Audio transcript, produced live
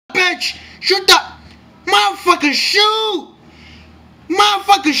bitch! Shoot the motherfucking shoe!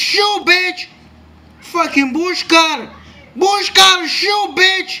 Motherfucking shoe, bitch! Fucking bush cutter! Bush cutter shoe,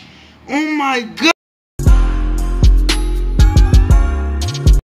 bitch! Oh my god!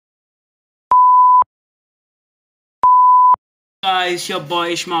 Guys, your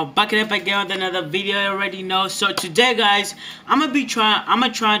boy Ismail back it up again with another video. You already know. So today, guys, I'm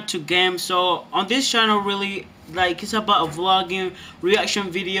gonna try to game. So on this channel, really, like, it's about vlogging,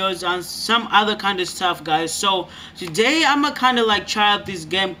 reaction videos, and some other kind of stuff, guys. So today I'm gonna kind of like try out this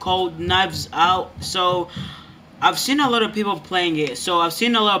game called Knives Out. So I've seen a lot of people playing it. So I've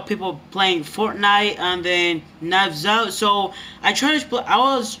seen a lot of people playing Fortnite and then Knives Out. So I tried to play. I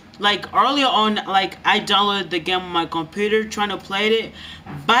was like earlier on, like I downloaded the game on my computer trying to play it,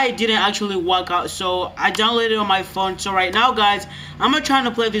 but it didn't actually work out. So I downloaded it on my phone. So right now, guys, I'm gonna try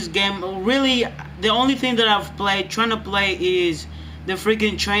to play this game. Really, the only thing that I've trying to play is the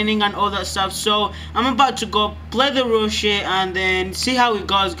freaking training and all that stuff. So I'm about to go play the real shit and then see how it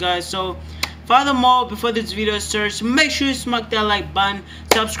goes, guys. So furthermore, before this video starts, make sure you smack that like button,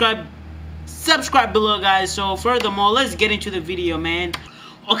 subscribe below, guys. So furthermore, let's get into the video, man.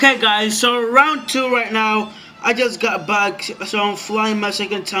 Okay, guys, so round 2 right now. I just got back, so I'm flying my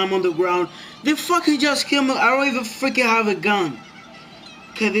second time on the ground. They fucking just killed me. I don't even freaking have a gun.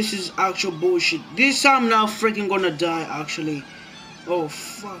 Okay, this is actual bullshit. This time I'm now freaking gonna die, actually. Oh,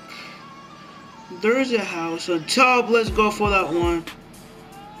 fuck. There is a house on top. Let's go for that one.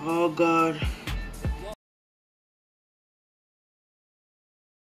 Oh, God.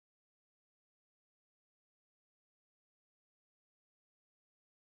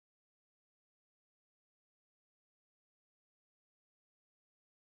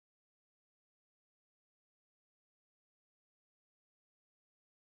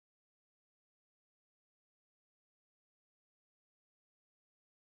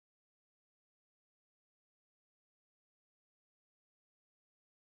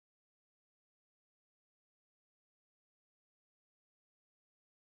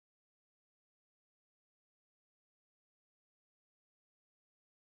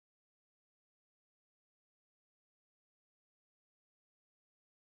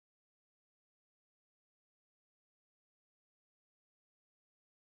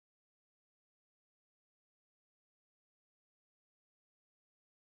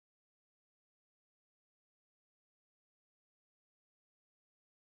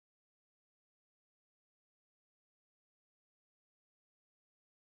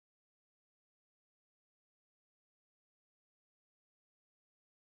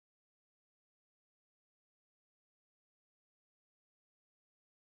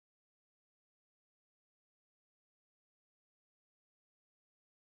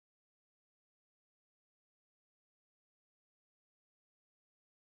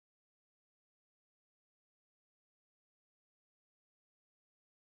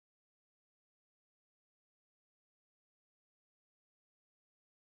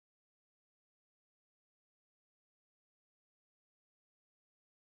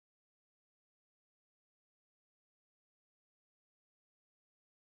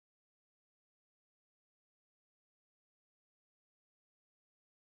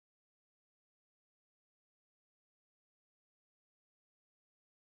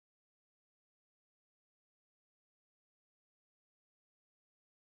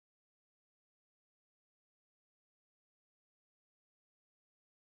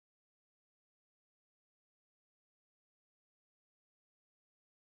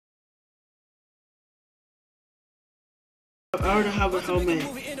 I already have a helmet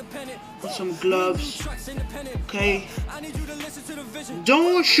and some gloves. Okay,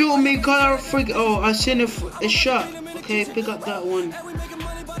 don't shoot me, cause I freak. Oh, I seen a shot. Okay, pick up that one.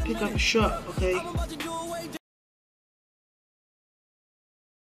 Pick up a shot. Okay.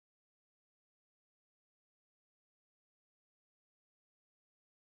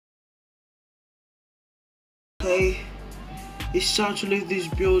 Okay, it's time to leave this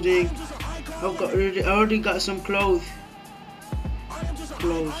building. I already got some clothes.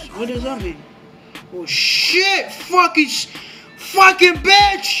 What does that mean? Oh shit! Fucking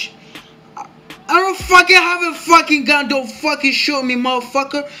bitch! I don't fucking have a fucking gun. Don't fucking shoot me,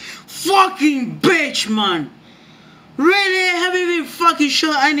 motherfucker. Fucking bitch, man. Really? I haven't even fucking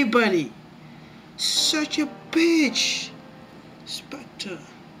shot anybody. Such a bitch. Spectre.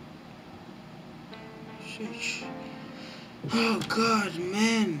 Switch. Oh God,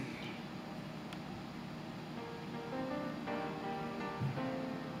 man.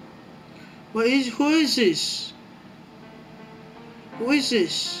 Who is this? Who is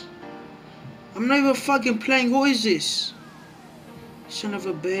this? I'm not even fucking playing. Who is this? Son of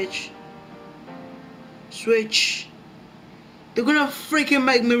a bitch. Switch. They're gonna freaking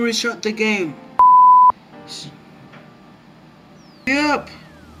make me restart the game. Yep.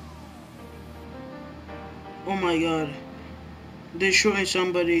 Oh my god. They're shooting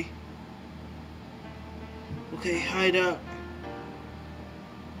somebody. Okay, hide up.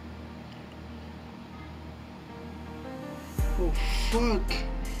 Oh fuck.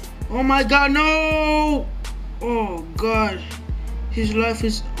 Oh my god, no! Oh god. His life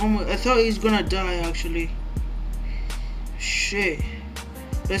is almost, I thought he's gonna die actually. Shit.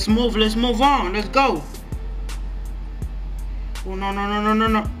 Let's move on, let's go. Oh no no no no no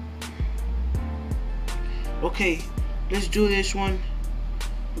no. Okay, let's do this one.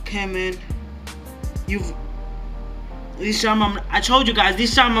 Okay man. This time I told you guys,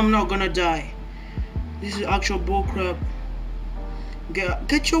 this time I'm not gonna die. This is actual bullcrap.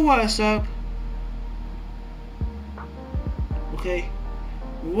 Get your ass up. Okay.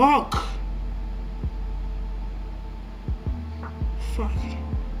 Walk. Fuck.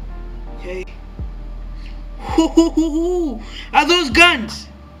 Okay. Are those guns?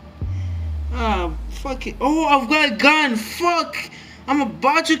 Ah, fuck it. Oh, I've got a gun. Fuck. I'm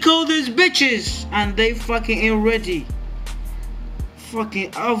about to kill these bitches. And they fucking ain't ready.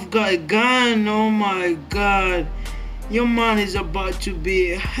 Fucking, I've got a gun. Oh my god. Your man is about to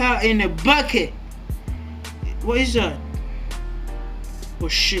be hot in a bucket. What is that? Oh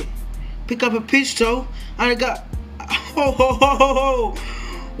shit. Pick up a pistol. And I got... Oh.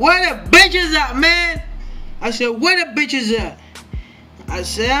 Where the bitches at, man? I said, where the bitches at? I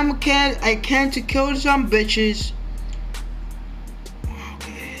said, I can't to kill some bitches.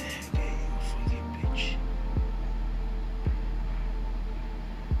 Okay, fucking bitch.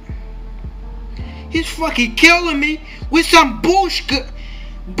 He's fucking killing me with some bushka,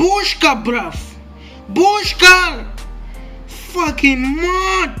 bruv. Bushka. Fucking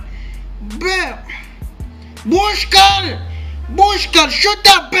mud. Bushka, shoot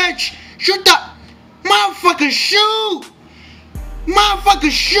that bitch. Shoot that. Motherfucker, shoot!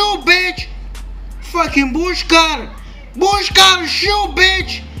 Motherfucker, shoot, bitch! Fucking bushcar! Bushcar, shoot,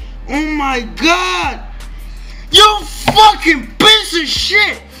 bitch! Oh my god! You fucking piece of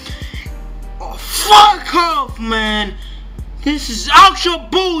shit! Oh, fuck off, man! This is actual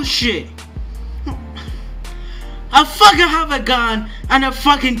bullshit! I fucking have a gun and I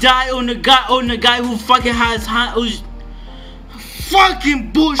fucking die on the guy who fucking has who's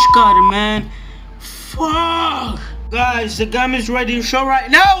fucking bushcar, man! Fuck! Guys, the game is ready. So right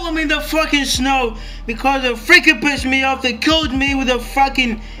now I'm in the fucking snow because they freaking pissed me off. They killed me with a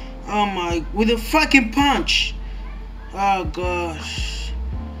fucking, with a fucking punch. Oh gosh.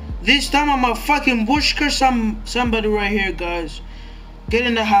 This time I'm a fucking bushker somebody right here, guys. Get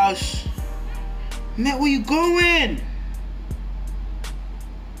in the house. Man, where you going?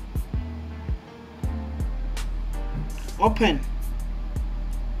 Open.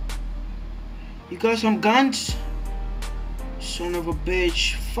 You got some guns? Son of a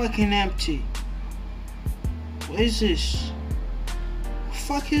bitch. Fucking empty. What is this? What the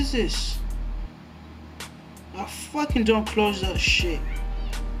fuck is this? I fucking don't close that shit.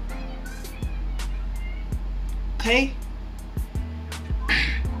 Okay?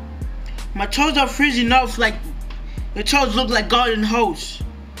 My toes are freezing off like... The toes look like garden hose.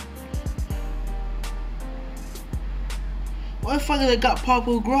 Why the fuck they got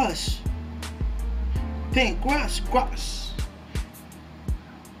purple grass? Pink grass.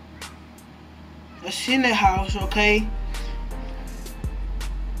 I seen the house, okay?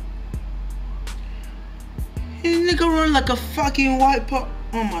 This nigga run like a fucking white pop.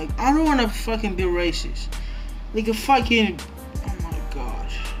 Oh my, I don't wanna fucking be racist. Like a fucking, oh my god.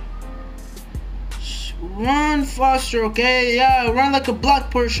 Run faster, okay? Yeah, run like a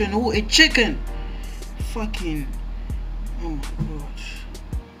black person. Ooh, a chicken. Fucking, oh my god.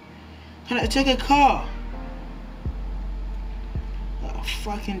 Can I take a car? That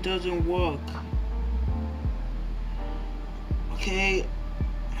fucking doesn't work. Okay,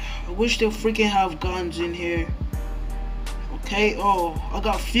 I wish they freaking have guns in here. Okay, oh, I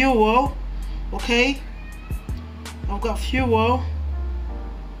got fuel. Okay, I've got fuel.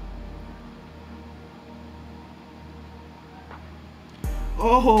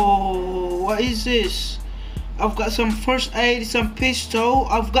 Oh, what is this? I've got some first aid, some pistol.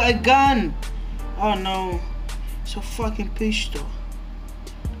 I've got a gun. Oh no, it's a fucking pistol.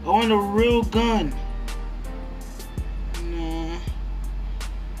 I want a real gun. Nah,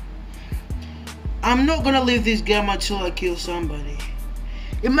 I'm not gonna leave this game until I kill somebody.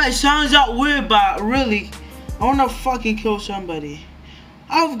 It might sound that weird, but really, I wanna fucking kill somebody.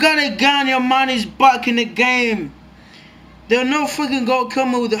 I've got a gun. Your man is back in the game. They'll no freaking go kill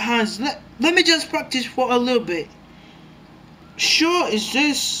me with the hands. Let me just practice for a little bit. Sure, is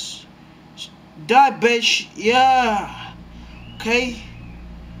this? Die, bitch. Yeah. Okay.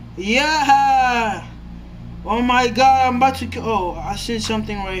 Yeah. Oh my god, I'm about to kill. Oh, I see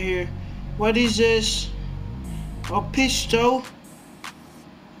something right here. What is this? A pistol.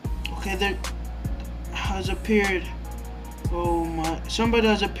 Okay, there has appeared. Oh my, somebody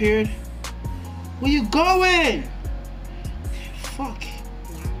has appeared. Where you going? Fuck.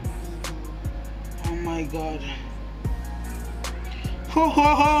 Oh my god. Ho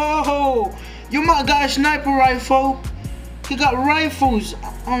ho ho ho! You might got a sniper rifle. He got rifles.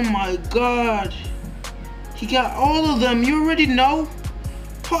 Oh my god. He got all of them. You already know.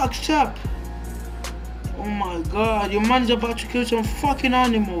 Fucked up. Oh my god. Your man's about to kill some fucking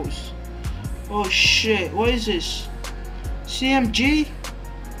animals. Oh shit. What is this? CMG?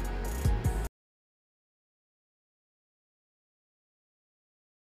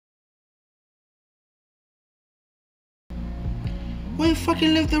 Why you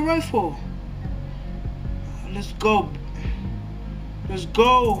fucking left the rifle? Let's go. Let's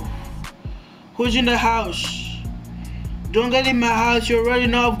go. Who's in the house? Don't get in my house. You already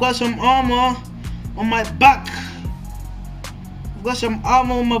know I've got some armor on my back. I've got some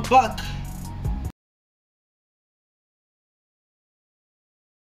armor on my back.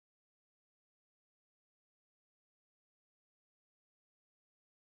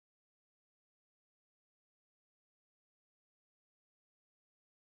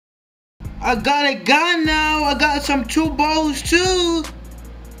 I got a gun now. I got some 2 bows too.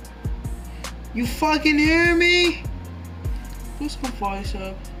 You fucking hear me? Put some voice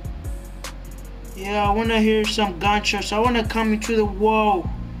up. Yeah, I wanna hear some gunshots. I wanna come into the wall.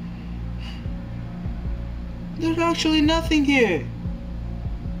 There's actually nothing here.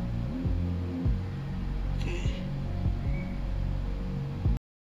 Okay.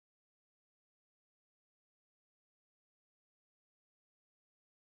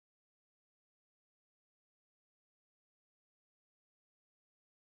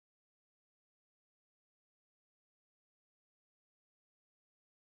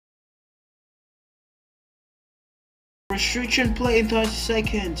 Restriction play in 30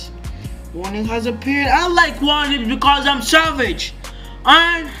 seconds. Warning has appeared. I like warning because I'm savage.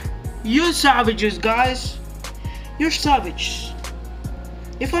 And you savages, guys. You're savage.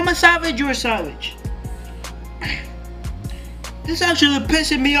 If I'm a savage, you're a savage. This actually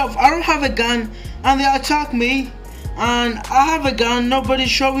pissing me off. I don't have a gun and they attack me. And I have a gun, nobody's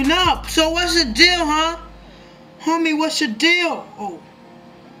showing up. So what's the deal, huh? Homie, what's the deal? Oh.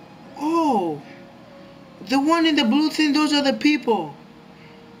 Oh. The one in the blue thing, those are the people.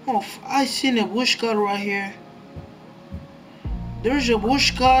 Oh, I seen a bush guard right here. There's a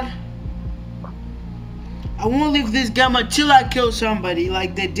bush guard. I won't leave this game until I kill somebody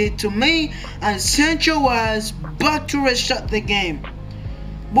like they did to me and send your ass back to restart the game.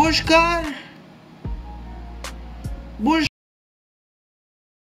 Bush guard. Bush.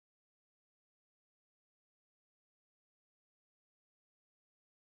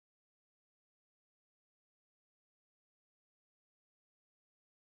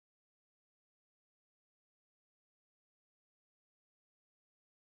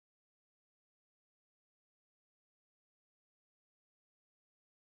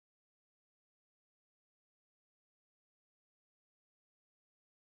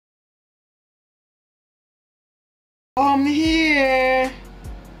 I'm here.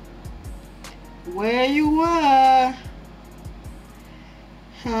 Where you are?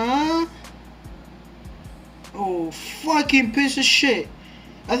 Huh? Oh, fucking piece of shit.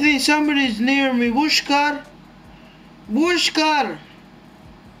 I think somebody's near me. Bushkar? Bushkar!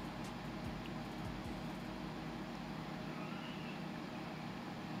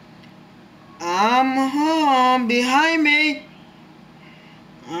 I'm home. Behind me.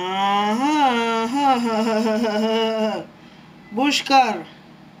 Bushkar.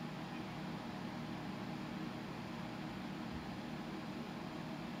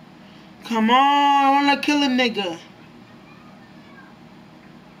 Come on, I wanna kill a nigga.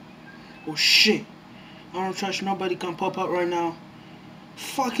 Oh shit. I don't trust nobody can pop up right now.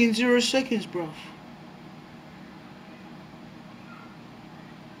 Fucking 0 seconds, bro.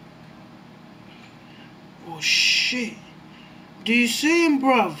 Oh shit. Do you see him,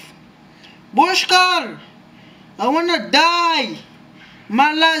 bruv? Bushkar! I wanna die!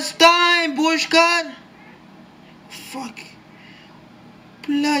 My last time, Bushkar! Fuck.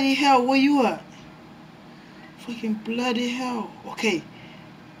 Bloody hell, where you at? Fucking bloody hell. Okay.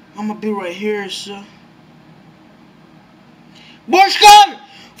 I'ma be right here, sir. Bushkar!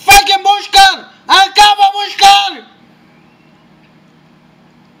 Fucking Bushkar! I'll cover Bushkar!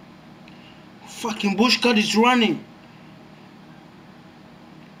 Fucking Bushcut is running.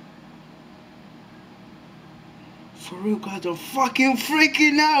 For real, guys, I'm fucking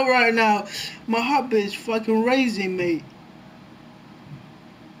freaking out right now. My heartbeat is fucking raising, mate.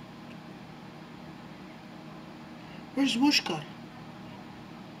 Where's Bushcut?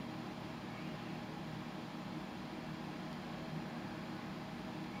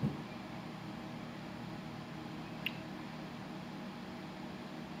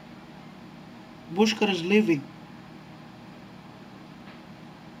 Bushcut is leaving.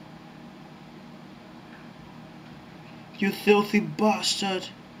 You filthy bastard.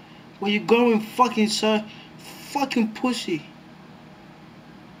 Where you going, fucking sir? Fucking pussy.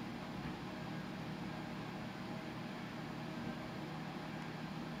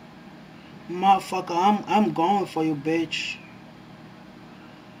 Motherfucker, I'm going for you, bitch.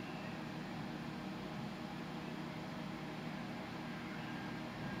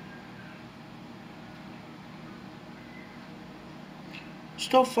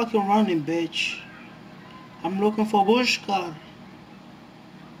 Stop fucking running, bitch. I'm looking for Bushcut.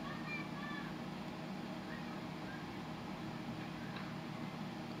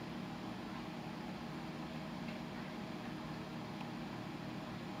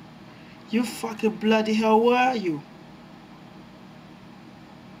 You fucking bloody hell, where are you?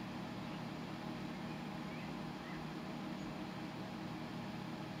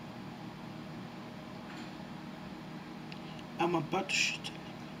 I'm about to shoot him.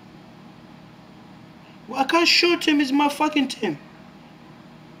 Well, I can't shoot him, it's my fucking team.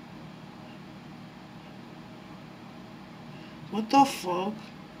 What the fuck?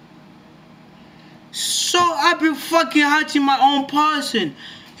 So I've been fucking hunting my own person.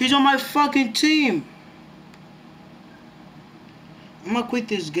 He's on my fucking team. I'm gonna quit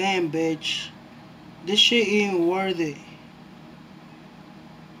this game, bitch. This shit ain't worthy.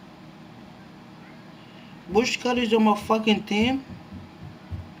 Bushcut is on my fucking team.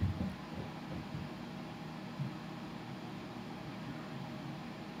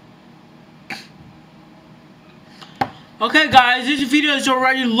 Okay, guys, this video is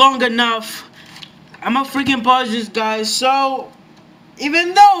already long enough. I'ma freaking pause this, guys. So,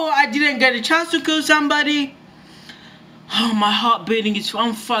 even though I didn't get a chance to kill somebody, oh, my heart beating is,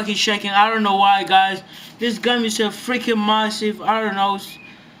 I'm fucking shaking. I don't know why, guys. This gun is so freaking massive. I don't know.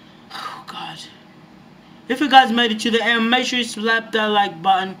 Oh, God. If you guys made it to the end, make sure you slap that like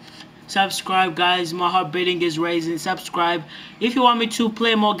button. Subscribe, guys. My heart beating is raising. Subscribe. If you want me to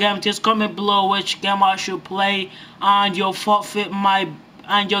play more games, just comment below which game I should play, and your forfeit might,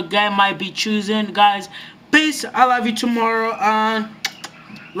 and your game might be chosen, guys. Peace. I love you tomorrow, and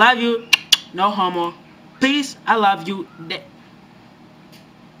love you. No homo. Peace. I love you.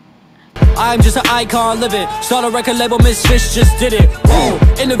 I'm just an icon living. Start a record label, Misfits just did it. Whoa.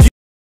 Interview.